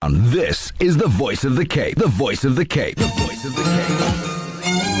This is the voice of the Cape. The voice of the Cape. The voice of the Cape.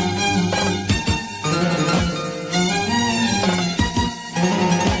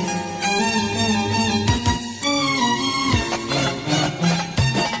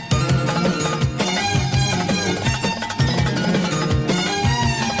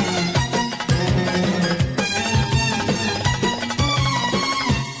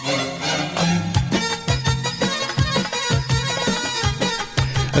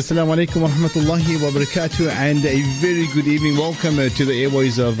 Assalamu alaikum wa rahmatullahi wa barakatuh, and a very good evening. Welcome to the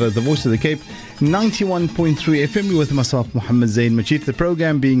airways of the Voice of the Cape, 91.3 FM with myself, Muhammad Zain Majid. The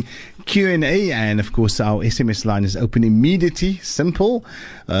program being Q&A, and of course our SMS line is open immediately. Simple.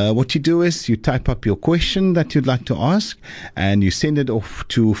 What you do is you type up your question that you'd like to ask and you send it off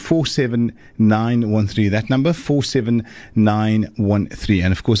to 47913. That number, 47913.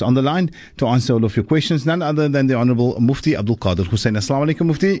 And of course on the line to answer all of your questions, none other than the Honorable Mufti Abdul Kader Hoosain. Assalamu alaikum,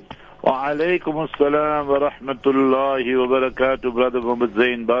 Mufti. Wa alaikum assalam wa rahmatullahi wa barakatuh, Brother Muhammad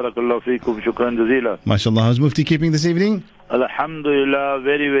Zain. Barakallahu feekum, shukran jazila. MashaAllah. How's Mufti keeping this evening? Alhamdulillah,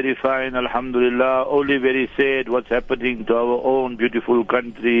 very, very fine, alhamdulillah. Only very sad what's happening to our own beautiful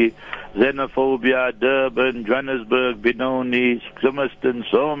country. Xenophobia, Durban, Johannesburg, Benoni, Somerton,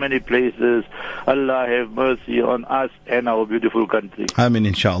 so many places. Allah have mercy on us and our beautiful country. Ameen,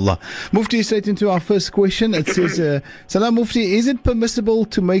 inshallah. Mufti, straight into our first question. It says, Salam Mufti, is it permissible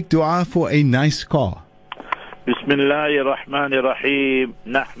to make dua for a nice car? Bismillahir Rahmanir Rahim.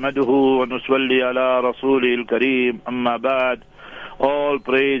 Nahmaduhu wa nusalli ala Rasulil Kareem. Amma ba'd. All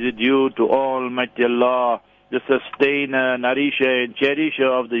praise is due to Almighty Allah, the sustainer, nourisher and cherisher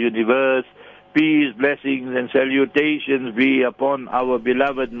of the universe. Peace, blessings and salutations be upon our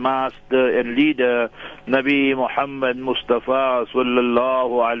beloved master and leader, Nabi Muhammad Mustafa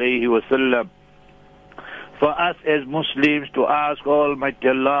sallallahu alayhi wa sallam. For us as Muslims to ask Almighty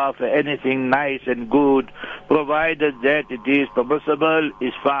Allah for anything nice and good, provided that it is permissible,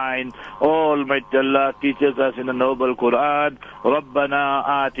 is fine. Almighty Allah teaches us in the noble Quran, رَبَّنَا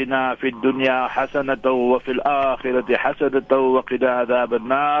آتِنَا فِي الدُّنْيَا حَسَنَةً وَفِي الْآخِرَةِ حَسَنَةً وَقِنَا عَذَابَ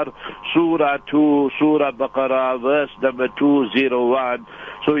النَّارِ. Surah 2, Surah Baqarah, verse number 201.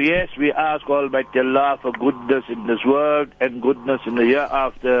 So yes, we ask Almighty Allah for goodness in this world and goodness in the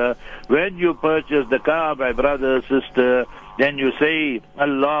hereafter. When you purchase the car, my brother, sister, then you say,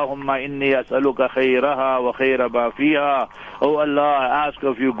 Allahumma inni as'aluka khayraha wa khayra ma fiha. Oh Allah, I ask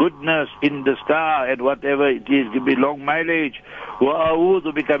of you goodness in this car and whatever it is, give me long mileage. Wa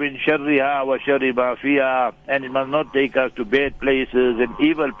a'udhu bika min sharriha wa sharri ma fiha. And it must not take us to bad places and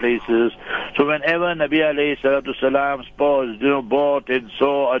evil places. So whenever Nabi alayhi salatu salam bought and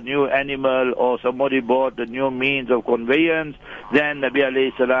saw a new animal, or somebody bought a new means of conveyance, then Nabi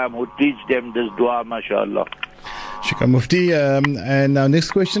alayhi salam would teach them this dua, mashallah. Shukran Mufti. And our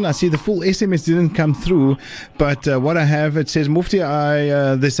next question, I see the full SMS didn't come through, but what I have, it says, Mufti,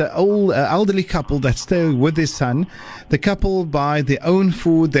 there's an elderly couple that stay with their son. The couple buy their own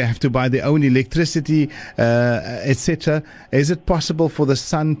food, they have to buy their own electricity, etc. Is it possible for the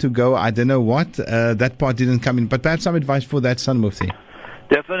son to go, I don't know what, that part didn't come in, but perhaps some advice for that son, Mufti.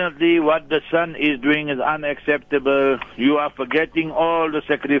 Definitely what the son is doing is unacceptable. You are forgetting all the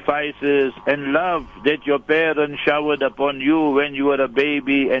sacrifices and love that your parents showered upon you when you were a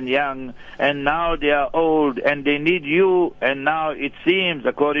baby and young, and now they are old and they need you, and now it seems,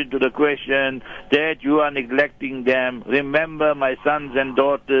 according to the question, that you are neglecting them. Remember, my sons and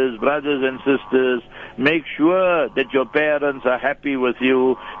daughters, brothers and sisters, make sure that your parents are happy with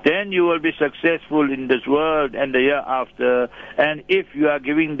you. Then you will be successful in this world and the hereafter. And if you are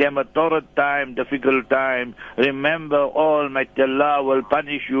giving them a torrid time, difficult time, remember Almighty Allah will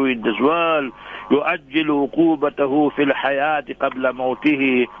punish you in this world. يُؤَجِّلُ عُقُوبَتَهُ فِي الْحَيَاةِ قَبْلَ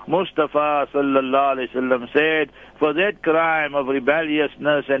مَوْتِهِ. Mustafa sallallahu alayhi wasallam said, for that crime of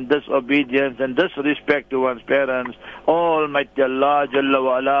rebelliousness and disobedience and disrespect to one's parents, Almighty Allah Jalla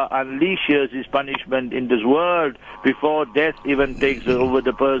wa Ala unleashes His punishment in this world before death even takes over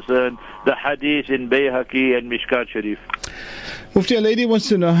the person. The hadith in Bayhaqi and Mishkat Sharif. Mufti, a lady wants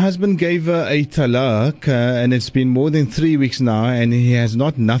to know, her husband gave her a talaq and it's been more than 3 weeks now and he has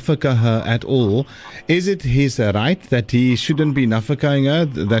not nafaka her at all. Is it his right that he shouldn't be nafakaing her,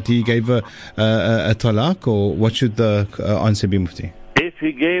 that he gave her a talaq, or what should the answer be, Mufti? If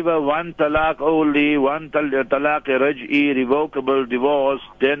he gave her one talaq only, one talaq raj'i, revocable divorce,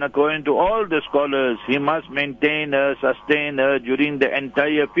 then according to all the scholars, he must maintain her, sustain her during the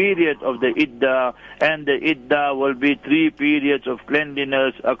entire period of the iddah, and the iddah will be 3 periods of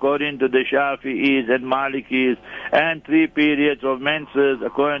cleanliness according to the Shafi'is and Malikis, and 3 periods of menses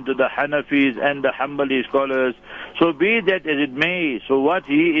according to the Hanafis and the Hanbali scholars. So be that as it may, so what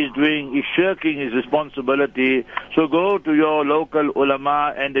he is doing is shirking his responsibility. So go to your local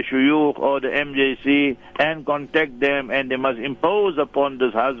ulama and the shuyukh or the MJC and contact them, and they must impose upon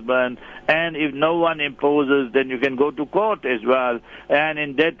this husband. And if no one imposes, then you can go to court as well, and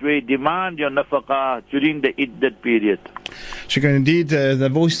in that way demand your nafaqah during the iddat period. Shukran indeed. The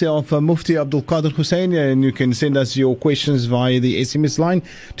voice of Mufti Abdul Kader Hoosain, and you can send us your questions via the SMS line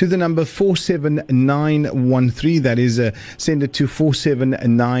to the number 47913. That is, send it to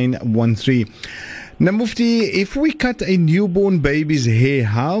 47913. Now, Mufti, if we cut a newborn baby's hair,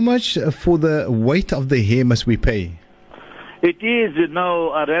 how much for the weight of the hair must we pay? It is,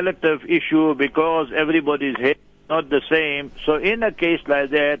 a relative issue because everybody's hair is not the same. So in a case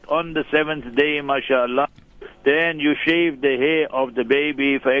like that, on the 7th day, mashallah, then you shave the hair of the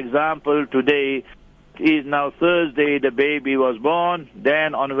baby. For example, today is now Thursday, the baby was born.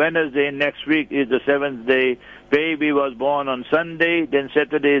 Then on Wednesday next week is the 7th day. Baby was born on Sunday, then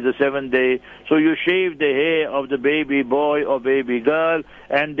Saturday is the 7th day. So you shave the hair of the baby boy or baby girl,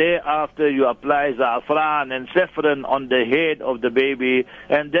 and thereafter you apply za'afran and saffron on the head of the baby.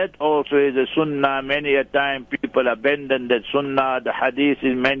 And that also is a sunnah. Many a time people abandon that sunnah. The hadith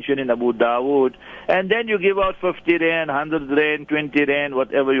is mentioned in Abu Dawood. And then you give out 50 rand, 100 rand, 20 rand,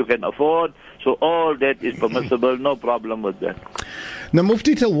 whatever you can afford. So all that is permissible, no problem with that. Now,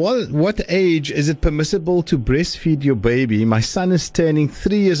 Mufti, till what age is it permissible to breastfeed your baby? My son is turning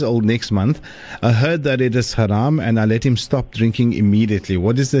 3 years old next month. I heard that it is haram, and I let him stop drinking immediately.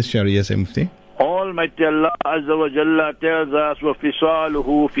 What does the Sharia say, Mufti? Almighty Allah Azza wa Jalla tells us,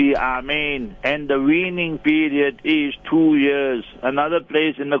 وَفِصَالُهُ فِي عَامَيْنِ, and the weaning period is 2 years. Another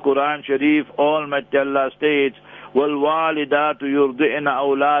place in the Quran Sharif, Almighty Allah states, وَالْوَالِدَاتُ يُرْضِئِنَ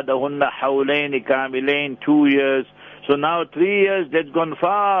أَوْلَادَهُنَّ حَوْلَيْنِ كَامِلَيْنِ, 2 years. So now 3 years, that's gone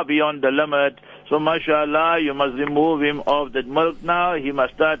far beyond the limit. So mashallah, you must remove him of that milk now. He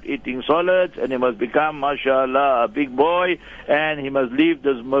must start eating solids, and he must become, mashallah, a big boy, and he must leave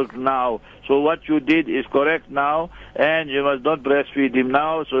this milk now. So what you did is correct now, and you must not breastfeed him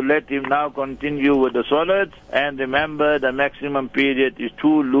now. So let him now continue with the solids, and remember the maximum period is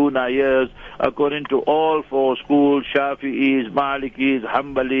 2 lunar years according to all 4 schools, Shafi'is, Malikis,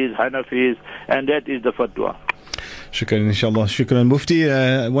 Hanbalis, Hanafis, and that is the fatwa. Shukran, inshallah. Shukran, Mufti.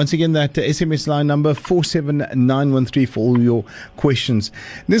 Once again, that SMS line number 47913 for all your questions.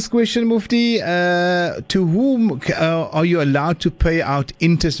 This question, Mufti, to whom are you allowed to pay out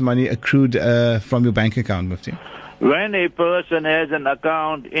interest money accrued from your bank account, Mufti? When a person has an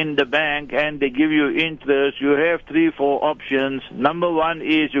account in the bank and they give you interest, you have 3-4 options. Number 1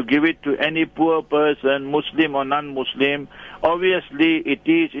 is you give it to any poor person, Muslim or non-Muslim. Obviously, it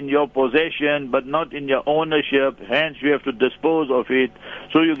is in your possession, but not in your ownership. Hence, you have to dispose of it.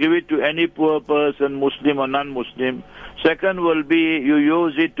 So you give it to any poor person, Muslim or non-Muslim. Second will be you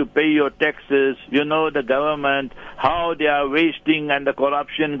use it to pay your taxes. You know the government, how they are wasting and the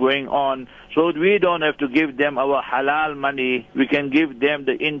corruption going on. So we don't have to give them our halal money. We can give them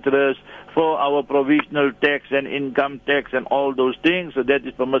the interest for our provisional tax and income tax and all those things. So that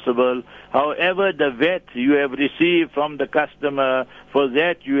is permissible. However, the VAT you have received from the customer, for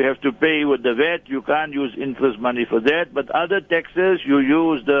that you have to pay with the VAT. You can't use interest money for that. But other taxes, you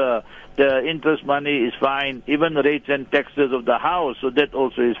use the interest money is fine. Even rates and taxes of the house, so that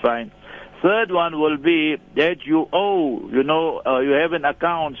also is fine. Third one will be that you owe, you have an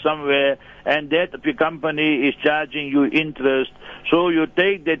account somewhere, and that the company is charging you interest. So you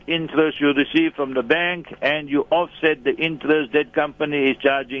take that interest you receive from the bank and you offset the interest that company is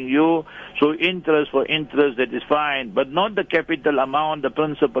charging you. So interest for interest, that is fine, but not the capital amount, the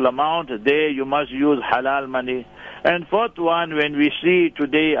principal amount. There you must use halal money. And fourth one, when we see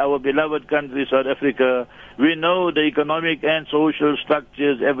today our beloved country, South Africa, we know the economic and social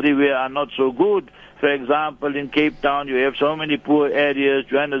structures everywhere are not so good. For example, in Cape Town, you have so many poor areas,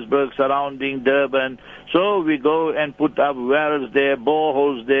 Johannesburg surrounding Durban. So we go and put up wells there,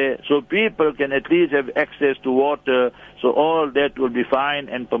 boreholes there, so people can at least have access to water. So all that will be fine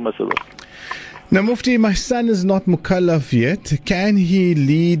and permissible. Now, Mufti, my son is not mukallaf yet. Can he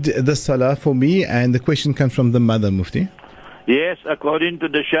lead the salah for me? And the question comes from the mother, Mufti. Yes, according to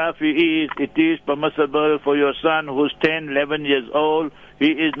the Shafi'is, it is permissible for your son who's 10, 11 years old. he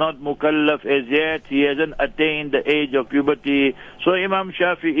is not mukallaf as yet, he hasn't attained the age of puberty. So Imam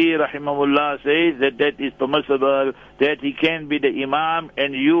Shafi'i rahimahullah says that is permissible, that he can be the imam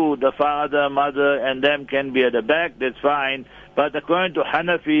and you, the father, mother, and them can be at the back, that's fine. But according to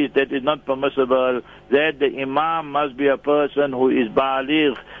Hanafis, that is not permissible, that the imam must be a person who is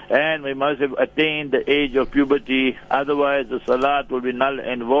baligh and we must have attained the age of puberty, otherwise the salat will be null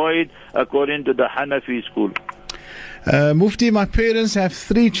and void according to the Hanafi school. Mufti, my parents have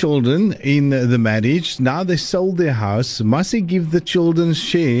 3 children in the marriage. Now they sold their house. Must he give the children's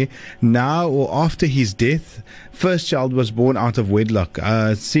share now or after his death? First child was born out of wedlock.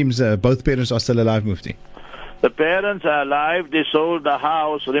 It seems both parents are still alive, Mufti. The parents are alive, they sold the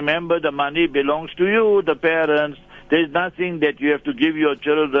house. Remember, the money belongs to you, the parents. There's nothing that you have to give your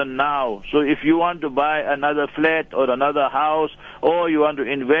children now. So if you want to buy another flat or another house, or you want to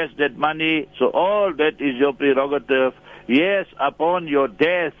invest that money, so all that is your prerogative. Yes, upon your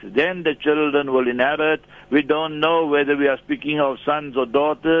death, then the children will inherit. We don't know whether we are speaking of sons or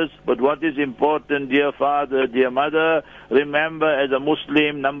daughters, but what is important, dear father, dear mother, remember as a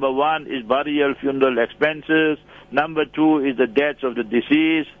Muslim, number 1 is burial funeral expenses, number 2 is the debts of the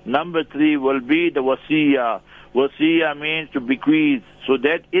deceased, number 3 will be the wasiyah. Wasiyah means to bequeath. So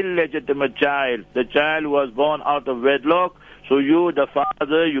that illegitimate child, the child was born out of wedlock, so you, the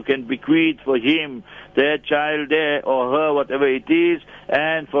father, you can bequeath for him, that child there or her, whatever it is,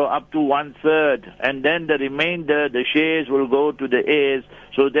 and for up to 1/3. And then the remainder, the shares will go to the heirs.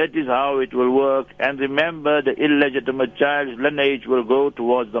 So that is how it will work. And remember, the illegitimate child's lineage will go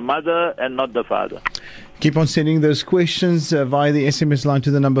towards the mother and not the father. Keep on sending those questions via the SMS line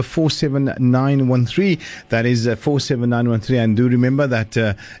to the number 47913. That is 47913. And do remember that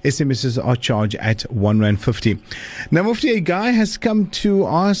SMSs are charged at R1.50. Now, Mufti, a guy has come to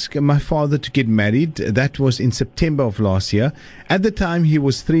ask my father to get married. That was in September of last year. At the time, he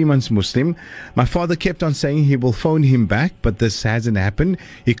was 3 months Muslim. My father kept on saying he will phone him back, but this hasn't happened.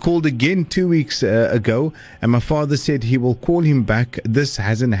 He called again 2 weeks ago, and my father said he will call him back. This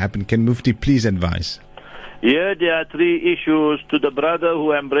hasn't happened. Can Mufti please advise? Here there are 3 issues. To the brother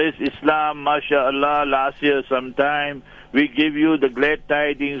who embraced Islam, mashallah, last year sometime, we give you the glad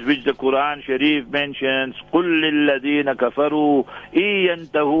tidings which the Quran Sharif mentions. قُلْ لِلَّذِينَ كَفَرُوا إِن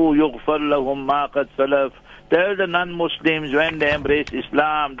يَنْتَهُوا يُغْفَرْ لَهُم مَّا قَدْ سَلَفَ. Tell the non-Muslims when they embrace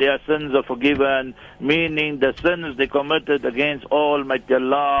Islam, their sins are forgiven, meaning the sins they committed against Almighty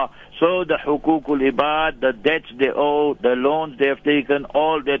Allah. So the hukukul ibad, the debts they owe, the loans they have taken,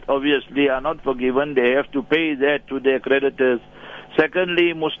 all that obviously are not forgiven. They have to pay that to their creditors.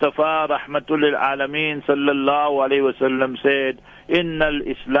 Secondly, Mustafa Rahmatul Alameen Sallallahu Alaihi Wasallam said, Innal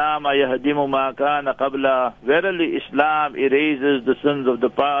Islam yahdimu ma kana qabla. Verily Islam erases the sins of the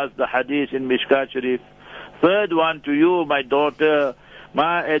past, the hadith in Mishkat Sharif. Third one to you, my daughter,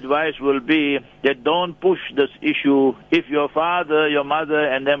 my advice will be that don't push this issue. If your father, your mother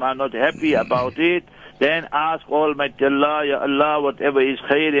and them are not happy about it, then ask Almighty Allah, Ya Allah, whatever is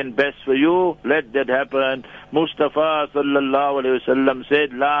khair and best for you, let that happen. Mustafa sallallahu alayhi wasallam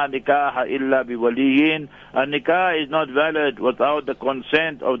said, La nikaha illa bi waliyin. A nikah is not valid without the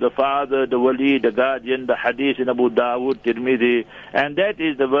consent of the father, the wali, the guardian, the hadith in Abu Dawud, Tirmidhi. And that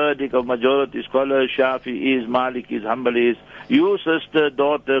is the verdict of majority scholars, Shafi'is, Malikis, Hanbalis. You, sister,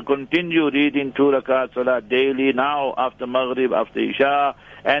 daughter, continue reading 2 rakat salat daily, now after Maghrib, after Isha.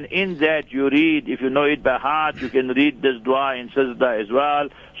 And in that you read, if you know it by heart, you can read this dua in Sajda as well.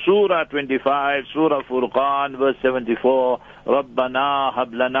 Surah 25, Surah Furqan, verse 74. Rabbana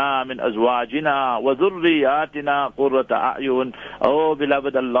hablana min azwajina wa dhurriyatina qurrata a'yun. Oh,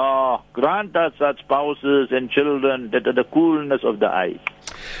 beloved Allah, grant us such spouses and children that are the coolness of the eyes.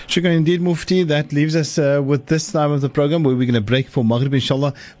 Shukran indeed, Mufti. That leaves us with this time of the program where we're going to break for Maghrib,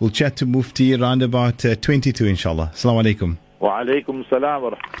 inshallah. We'll chat to Mufti around about 22, inshallah. Assalamu alaikum. Wa alaikum salam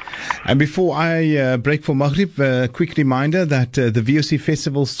wa rahmatullah. And before I break for Maghrib, a quick reminder that the VOC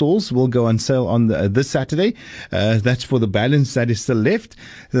Festival stalls will go on sale on this Saturday. That's for the balance that is still left.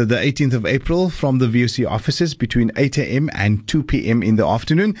 The 18th of April from the VOC offices between 8 a.m. and 2 p.m. in the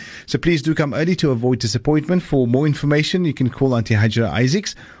afternoon. So please do come early to avoid disappointment. For more information, you can call Auntie Hajra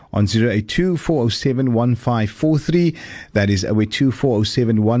Isaacs on 082-407-1543. That is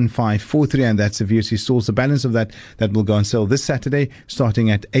 082-407-1543, and that's the VOC stalls. The balance of that will go on sale this Saturday,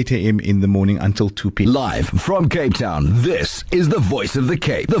 starting at 8 a.m. in the morning until 2 p.m. Live from Cape Town, this is the Voice of the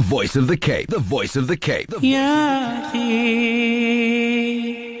Cape. The Voice of the Cape. The Voice of the Cape. The voice of the Cape.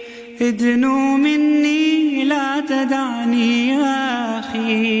 ادنو مني لا تدعني يا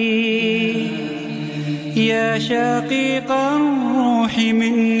أخي يا شقيق الروح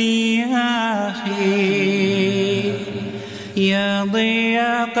مني يا أخي يا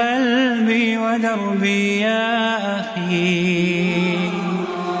ضياء قلبي ودربي يا أخي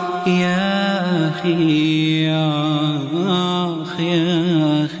يا أخي يا أخي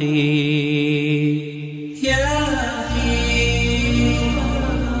يا أخي يا أخي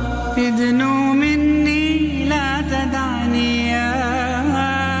ادنو مني لا تدعني يا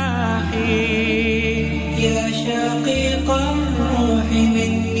أخي يا شقيق الروح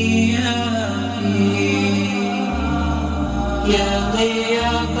مني يا أخي يا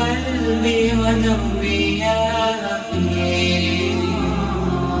ضياء قلبي ودربي يا أخي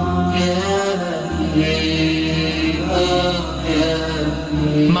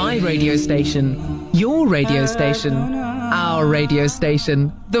My radio station, your radio station, our radio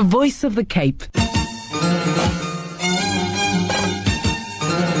station, the voice of the Cape.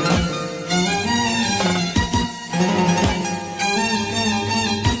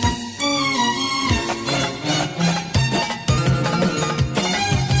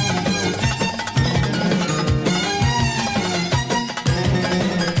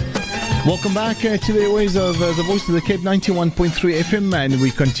 Welcome back to the airways of the Voice of the Cape 91.3 FM, and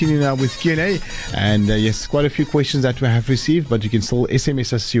we continue now with Q&A. And yes, quite a few questions that we have received, but you can still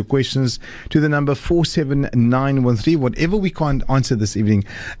SMS us your questions to the number 47913. Whatever we can't answer this evening,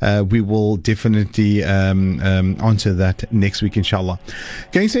 we will definitely answer that next week, inshallah.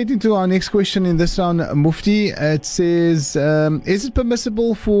 Going straight into our next question in this round, Mufti, it says, is it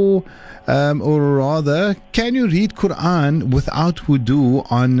permissible for or rather, can you read Quran without wudu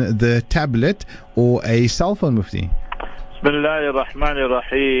on the tablet or a cell phone, Mufti? Bismillahir Rahmanir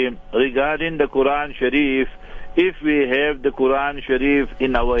Rahim. Regarding the Quran Sharif, if we have the Quran Sharif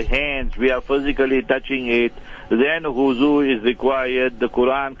in our hands, we are physically touching it, then wudu is required. The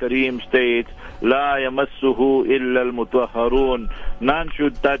Quran Kareem states, La yamassuhu illa al-mutahharun. None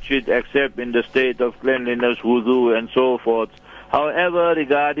should touch it except in the state of cleanliness, wudu and so forth. However,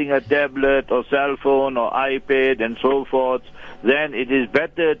 regarding a tablet or cell phone or iPad and so forth, then it is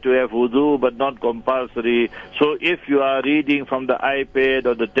better to have wudu but not compulsory. So if you are reading from the iPad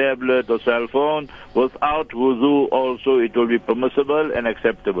or the tablet or cell phone without wudu also, it will be permissible and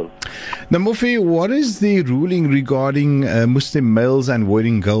acceptable. Now, Mufti, what is the ruling regarding Muslim males and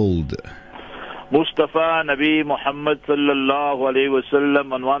wearing gold? Mustafa Nabi Muhammad sallallahu alayhi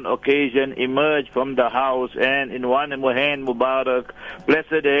wasallam on one occasion emerged from the house, and in one hand Mubarak,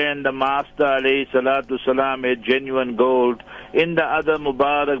 blessed hand, the Master alayhi salatu salam had genuine gold. In the other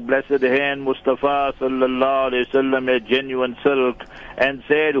Mubarak, blessed hand, Mustafa sallallahu alayhi wasallam had genuine silk, and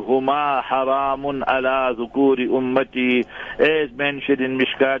said, Huma haramun ala dhukuri ummati, as mentioned in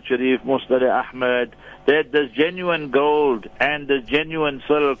Mishkat Sharif, Musnad Ahmad, that the genuine gold and the genuine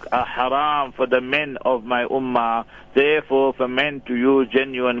silk are haram for the men of my ummah. Therefore, for men to use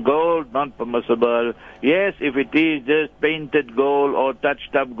genuine gold, not permissible. Yes, if it is just painted gold or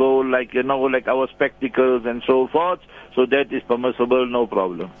touched up gold, like, like our spectacles and so forth, so that is permissible, no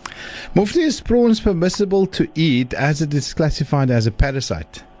problem. Mufti, is prawns permissible to eat as it is classified as a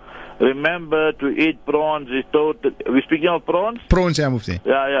parasite? Remember, to eat prawns is total. We're speaking of prawns? Prawns, yeah, Mufti.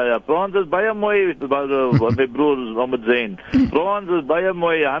 Yeah. Prawns is baie mooi, my broer Mohammed Zain. Prawns is baie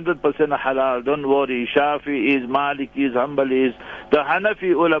mooi, 100% halal. Don't worry. Shafi is, Maliki is, Hanbali is. The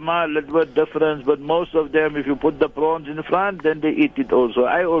Hanafi ulama, a little bit difference, but most of them, if you put the prawns in front, then they eat it also.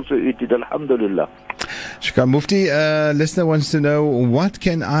 I also eat it, alhamdulillah. Shukran. Mufti, listener wants to know, what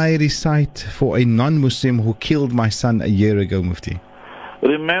can I recite for a non-Muslim who killed my son a year ago, Mufti?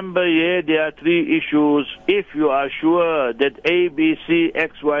 Remember, there are three issues. If you are sure that A, B, C,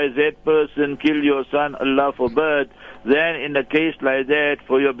 X, Y, Z person killed your son, Allah forbid, then in a case like that,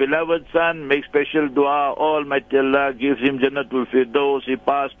 for your beloved son, make special dua. Almighty Allah gives him Jannatul Firdaus. He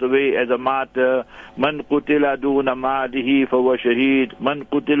passed away as a martyr. Man qutila duna ma'dihi fawa shaheed. Man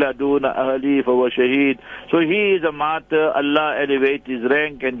qutila duna ahli fawa shaheed. So he is a martyr. Allah elevate his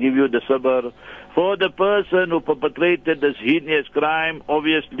rank and give you the sabr. For the person who perpetrated this heinous crime,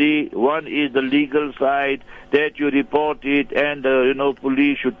 obviously, one is the legal side, that you report it and,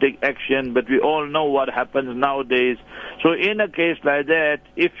 police should take action. But we all know what happens nowadays. So in a case like that,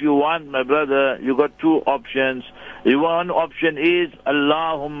 if you want, my brother, you got two options. The one option is,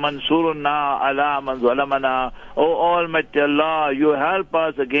 Allahumma ansurna ala man zalamana. Oh Almighty Allah, you help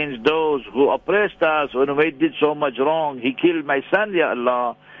us against those who oppressed us, when we did so much wrong. He killed my son, Ya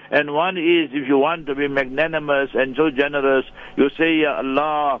Allah. And one is, if you want to be magnanimous and so generous, you say, Ya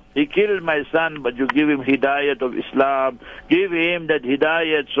Allah, he killed my son, but you give him hidayat of Islam. Give him that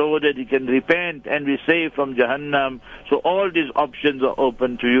hidayat so that he can repent and be saved from Jahannam. So all these options are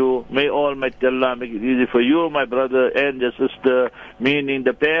open to you. May Almighty Allah make it easy for you, my brother, and your sister, meaning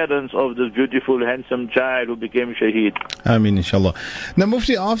the parents of this beautiful, handsome child who became shaheed. Ameen, inshallah. Now,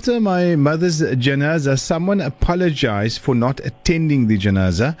 Mufti, after my mother's janazah, someone apologized for not attending the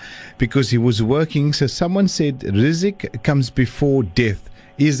janazah because he was working. So someone said rizq comes before death.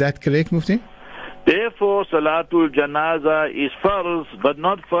 Is that correct, Mufti? Therefore, Salatul Janazah is farz, but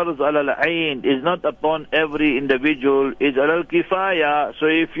not farz al-ayn, is not upon every individual, is al-kifaya. So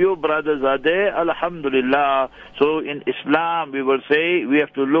if you brothers are there, alhamdulillah. So in Islam, we will say we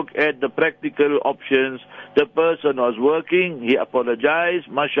have to look at the practical options. The person was working, he apologized,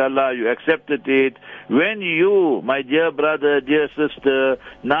 mashallah, you accepted it. When you, my dear brother, dear sister,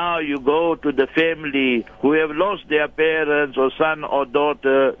 now you go to the family who have lost their parents or son or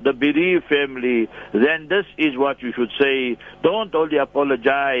daughter, the bereaved family, then this is what you should say. Don't only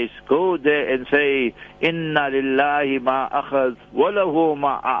apologize. Go there and say, Inna lillahi ma akhaz, wa lahu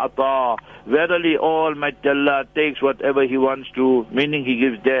ma a'ata. Verily, Almighty Allah takes whatever He wants to, meaning He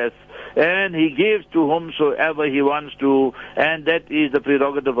gives death. And He gives to whomsoever He wants to, and that is the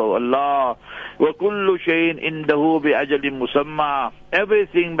prerogative of Allah. وَكُلُّ شَيْءٍ إِنْدَهُ بِأَجَلٍ مُسَمَّى.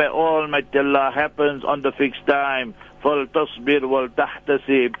 Everything by Almighty Allah happens on the fixed time. فَلْتَصْبِرْ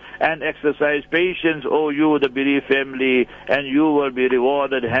وَلْتَحْتَسِبْ. And exercise patience, O you, the bereaved family, and you will be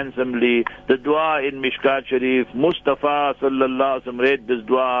rewarded handsomely. The dua in Mishkat Sharif, Mustafa sallallahu alaihi wasallam read this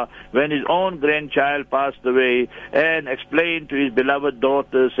dua when his own grandchild passed away and explained to his beloved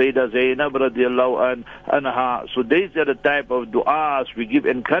daughter, Sayyidah Zainab radiallahu anha. So these are the type of du'as we give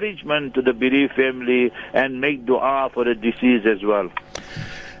encouragement to the bereaved family and make dua for the deceased as well.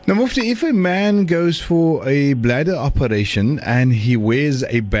 Now, Mufti, if a man goes for a bladder operation and he wears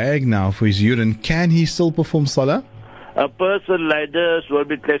a bag now for his urine, can he still perform salah? A person like this will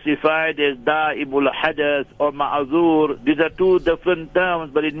be classified as da'imul hadath or ma'azur. These are two different terms,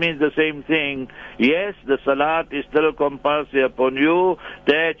 but it means the same thing. Yes, the salat is still compulsory upon you,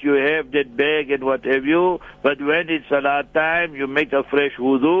 that you have that bag and what have you, but when it's salat time, you make a fresh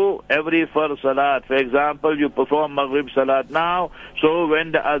wudu every first salat. For example, you perform Maghrib salat now, so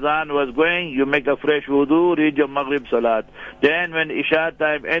when the azan was going, you make a fresh wudu, read your Maghrib salat. Then when Isha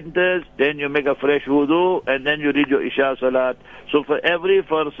time enters, then you make a fresh wudu, and then you read your Isha salat. So for every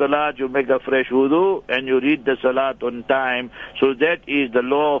first salat you make a fresh wudu and you read the salat on time. So that is the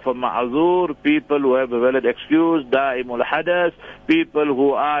law for ma'azur, people who have a valid excuse, da'imul hadath, people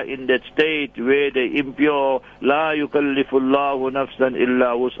who are in that state where they impure, la yukallifullahu nafsan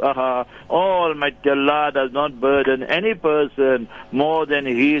illa wus'aha. Almighty Allah does not burden any person more than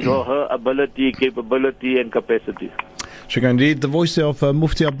his or her ability, capability and capacity. Shukran indeed. The voice of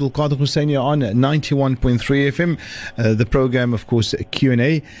Mufti Abdul Kader Hoosain on 91.3 FM. The program, of course,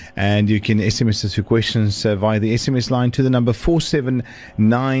 Q&A. And you can SMS us your questions via the SMS line to the number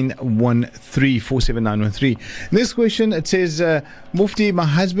 47913. 47913. Next question, it says, Mufti, my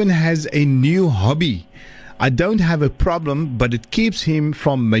husband has a new hobby. I don't have a problem, but it keeps him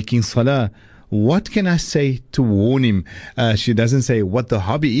from making salah. What can I say to warn him? She doesn't say what the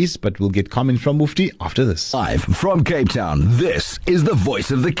hobby is, but we'll get comment from Mufti after this. Live from Cape Town, this is the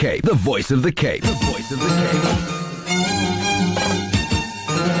Voice of the Cape. The Voice of the Cape. The Voice of the Cape.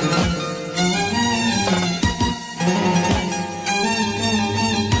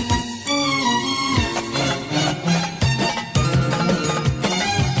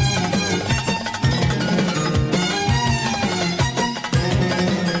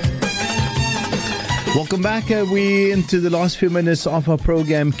 Welcome back. We're into the last few minutes of our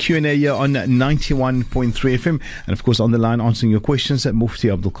program Q&A here on 91.3 FM. And of course, on the line answering your questions at Mufti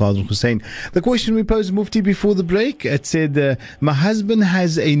Abdul Kader Hoosain. The question we posed, Mufti, before the break, it said, my husband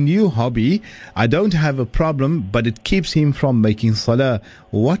has a new hobby. I don't have a problem, but it keeps him from making salah.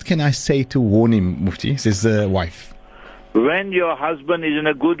 What can I say to warn him, Mufti? Says the wife. When your husband is in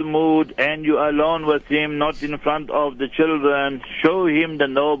a good mood and you are alone with him, not in front of the children, show him the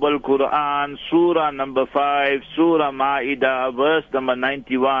noble Quran, Surah number 5, Surah Ma'idah, verse number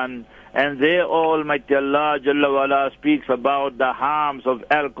 91. And there Almighty Allah Jalla wa'ala speaks about the harms of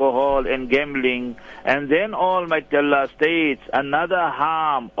alcohol and gambling. And then Almighty Allah states another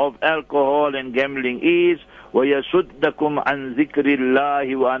harm of alcohol and gambling is وَيَسُدَّكُمْ عَنْ ذِكْرِ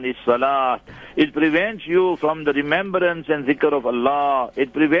اللَّهِ وَعَنِ الصَّلَاةِ. It prevents you from the remembrance and zikr of Allah.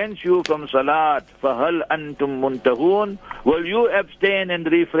 It prevents you from salat. فَهَلْ أَنْتُمْ مُنْتَهُونَ. Will you abstain and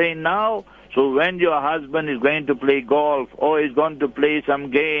refrain now? So when your husband is going to play golf or is going to play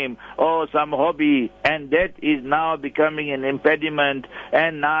some game or some hobby, and that is now becoming an impediment,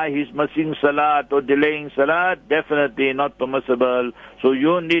 and now he's missing salat or delaying salat, definitely not permissible. So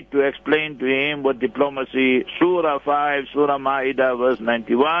you need to explain to him with diplomacy, Surah 5, Surah Ma'idah, verse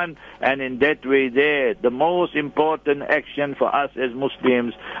 91, and in that way there, the most important action for us as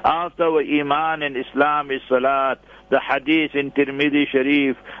Muslims, after our Iman and Islam is salat. The hadith in Tirmidhi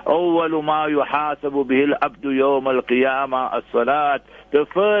Sharif, أول ما يحاسب به العبد يوم القيامة الصلاة. The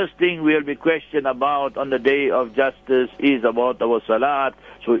first thing we'll be questioned about on the day of justice is about our salat.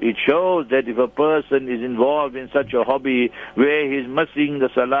 So it shows that if a person is involved in such a hobby where he's missing the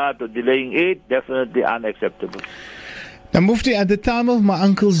salat or delaying it, definitely unacceptable. Now, Mufti, at the time of my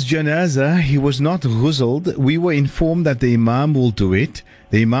uncle's janazah, he was not ghusled. We were informed that the Imam will do it.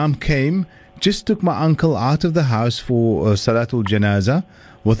 The Imam came, just took my uncle out of the house for Salatul Janazah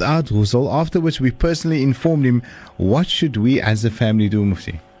without ghusl, after which we personally informed him. What should we as a family do,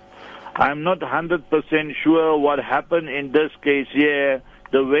 Mufti? I'm not 100% sure what happened in this case here.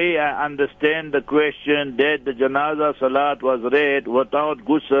 The way I understand the question, that the Janazah Salat was read without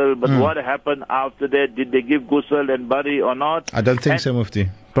ghusl, but what happened after that? Did they give ghusl and bury or not? I don't think so, Mufti.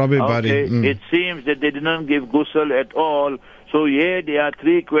 Probably bury. It seems that they didn't give ghusl at all. So here there are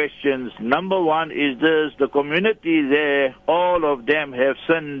three questions. Number one is this: the community there, all of them have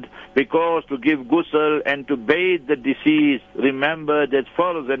sinned, because to give ghusl and to bathe the deceased, remember that's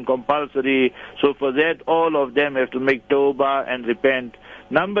farz and compulsory. So for that, all of them have to make tawbah and repent.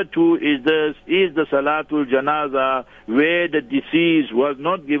 Number two is this: is the Salatul Janazah, where the deceased was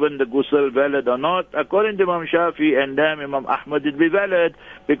not given the ghusl, valid or not? According to Imam Shafi and them, Imam Ahmad, it be valid,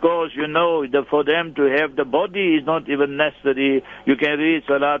 because for them to have the body is not even necessary. You can read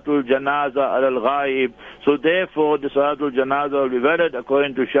Salatul Janazah al-Ghaib. So therefore, the Salatul Janazah will be valid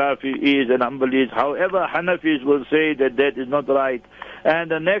according to Shafi'is and Hanbalis. However, Hanafis will say that that is not right.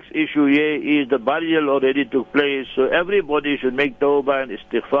 And the next issue here is the burial already took place, so everybody should make tawbah and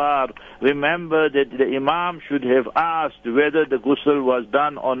istighfar. Remember that the Imam should have asked whether the ghusl was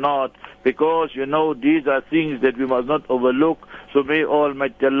done or not, because these are things that we must not overlook. So may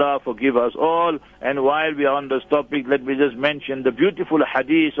Almighty Allah forgive us all. And while we are on this topic, let me just mention the beautiful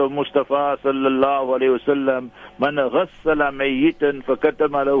hadith of Mustafa sallallahu alayhi wasallam, man ghassala mayyitan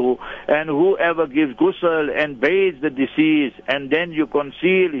fakatama lahu, and whoever gives ghusl and bathes the deceased, and then you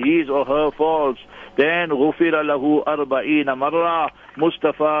conceal his or her faults, then ghufira lahu arba'ina marra.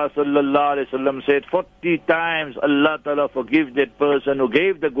 Mustafa sallallahu alayhi wasallam said 40 times Allah Ta'ala forgives that person who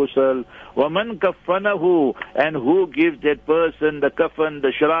gave the ghusl. وَمَنْ كَفَّنَهُ, and who gives that person the kafan,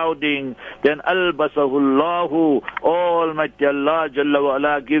 the shrouding, then أَلْبَسَهُ اللَّهُ, Almighty Allah Jalla wa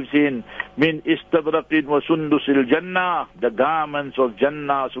Ala gives him min istabraqin wa sundusil jannah, the garments of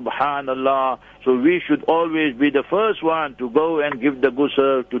Jannah, subhanallah. So we should always be the first one to go and give the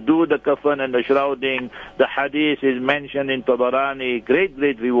ghusl, to do the kafan and the shrouding. The hadith is mentioned in Tabarani. Great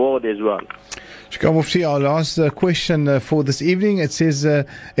reward as well. Sheikh Mufti, our last question for this evening. It says,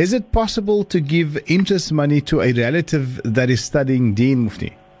 is it possible to give interest money to a relative that is studying Deen,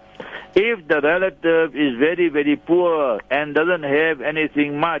 Mufti? If the relative is very, very poor and doesn't have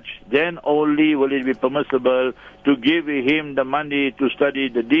anything much, then only will it be permissible to give him the money to study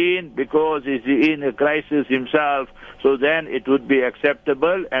the Deen, because he's in a crisis himself. So then it would be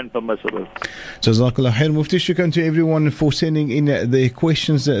acceptable and permissible. Jazakallah khair, Mufti. Shukran to everyone for sending in the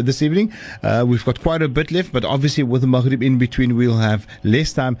questions this evening. We've got quite a bit left, but obviously with the Maghrib in between, we'll have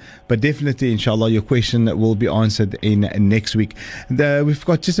less time. But definitely, inshallah, your question will be answered in next week. We've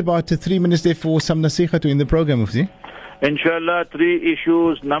got just about 3 minutes there for some nasiha to end the program, Mufti. Inshallah, 3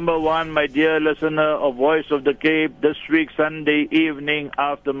 issues. Number one, my dear listener of Voice of the Cape, this week Sunday evening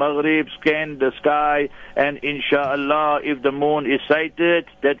after Maghrib, scan the sky, and inshallah, if the moon is sighted,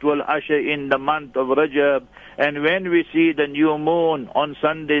 that will usher in the month of Rajab. And when we see the new moon on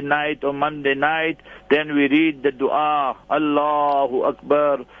Sunday night or Monday night, then we read the dua, Allahu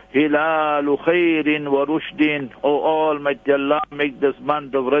Akbar, Hilalu Khairin wa Rushdin. O Almighty Allah, make this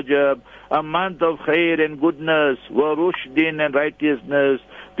month of Rajab a month of khair and goodness, wa rushdin and righteousness.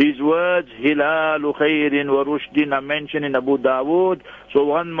 These words, Hilalu Khairin wa Rushdin, are mentioned in Abu Dawood. So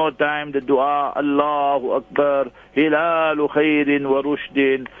one more time, the dua, Allahu Akbar, Hilalu Khairin wa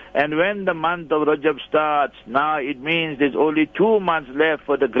Rushdin. And when the month of Rajab starts, now it means there's only 2 months left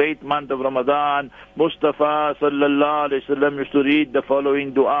for the great month of Ramadan. Mustafa sallallahu alayhi wasallam used to read the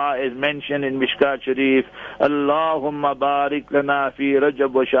following dua as mentioned in Mishkat Sharif. Allahumma barik lana fi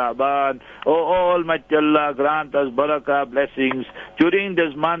Rajab wa Sha'ban. O Almighty Allah, grant us barakah, blessings during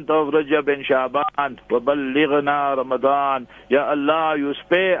this month of Rajab and Sha'ban. Wa ballighna Ramadan. Ya Allah, you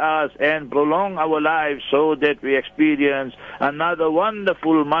spare us and prolong our lives so that we experience another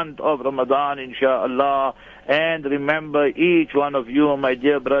wonderful month of Ramadan, inshaAllah. And remember each one of you, my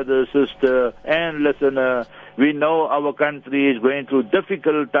dear brother, sister, and listener, we know our country is going through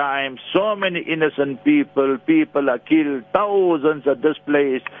difficult times. So many innocent people are killed, thousands are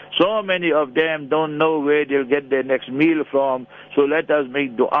displaced. So many of them don't know where they'll get their next meal from. So let us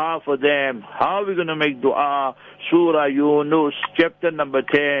make dua for them. How are we going to make dua? Surah Yunus, chapter number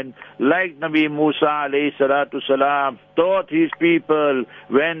 10, like Nabi Musa alayhi salatu salam taught his people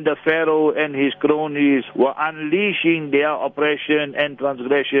when the Pharaoh and his cronies were unleashing their oppression and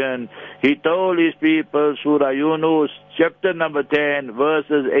transgression. He told his people, Surah Yunus, chapter number 10,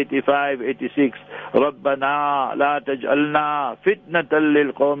 verses 85, 86, Rabbana la taj'alna fitnatan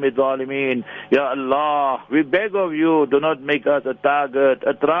lil qawmi zalimin. Ya Allah, we beg of you, do not make us a target,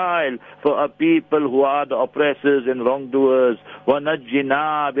 a trial for a people who are the oppressors and wrongdoers.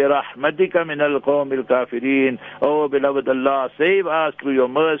 وَنَجِّنَا بِرَحْمَتِكَ مِنَ الْقَوْمِ الْكَافِرِينَ. Oh, beloved Allah, save us through your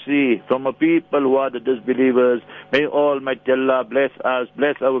mercy from a people who are the disbelievers. May Almighty Allah bless us,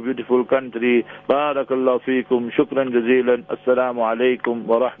 bless our beautiful country. Barakallahu feekum. Shukran jazeelan. Assalamu alaikum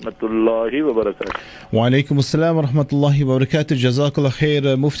wa rahmatullahi wa barakatuh. Wa alaikum assalam wa rahmatullahi wa barakatuh. Jazakallah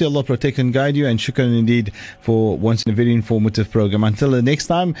khair. Mufti, Allah protect and guide you, and shukran indeed for once in a very informative program. Until the next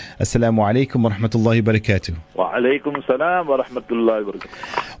time, assalamu alaikum wa rahmatullahi wa barakatuh. Wa alaikum assalam wa rahmatullahi wa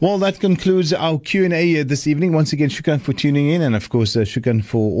barakatuh. Well, that concludes our Q&A this evening. Once again, shukran for tuning in, and of course, shukran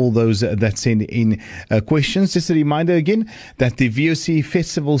for all those that send in questions. Just a reminder again that the VOC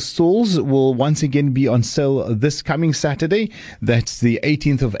Festival stalls will once again be on sale this coming Saturday. That's the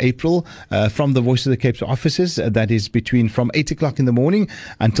 18th of April from the Voice of the Cape's offices. That is from 8 o'clock in the morning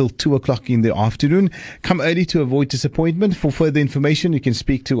until 2 o'clock in the afternoon. Come early to avoid disappointment. For further information, you can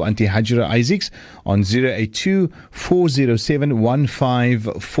speak to Auntie Hajra Isaacs on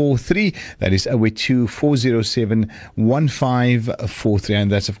 082-407-1543. That is 082-407-1543.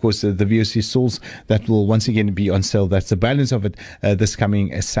 And that's, of course, the VOC stalls that will once again be on sale. That's the balance of it this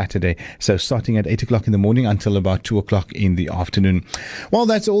coming Saturday. So starting at 8 o'clock in the morning until about 2 o'clock in the afternoon. Well,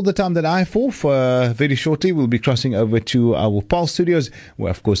 that's all the time that I have for. Very shortly, we'll be crossing over to our Pulse studios,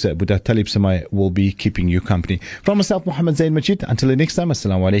 where, of course, Buddha Talib Samai will be keeping you company. From myself, Muhammad Zain Majid, until the next time,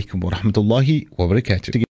 Assalamu alaikum wa rahmatullahi wa barakatuh.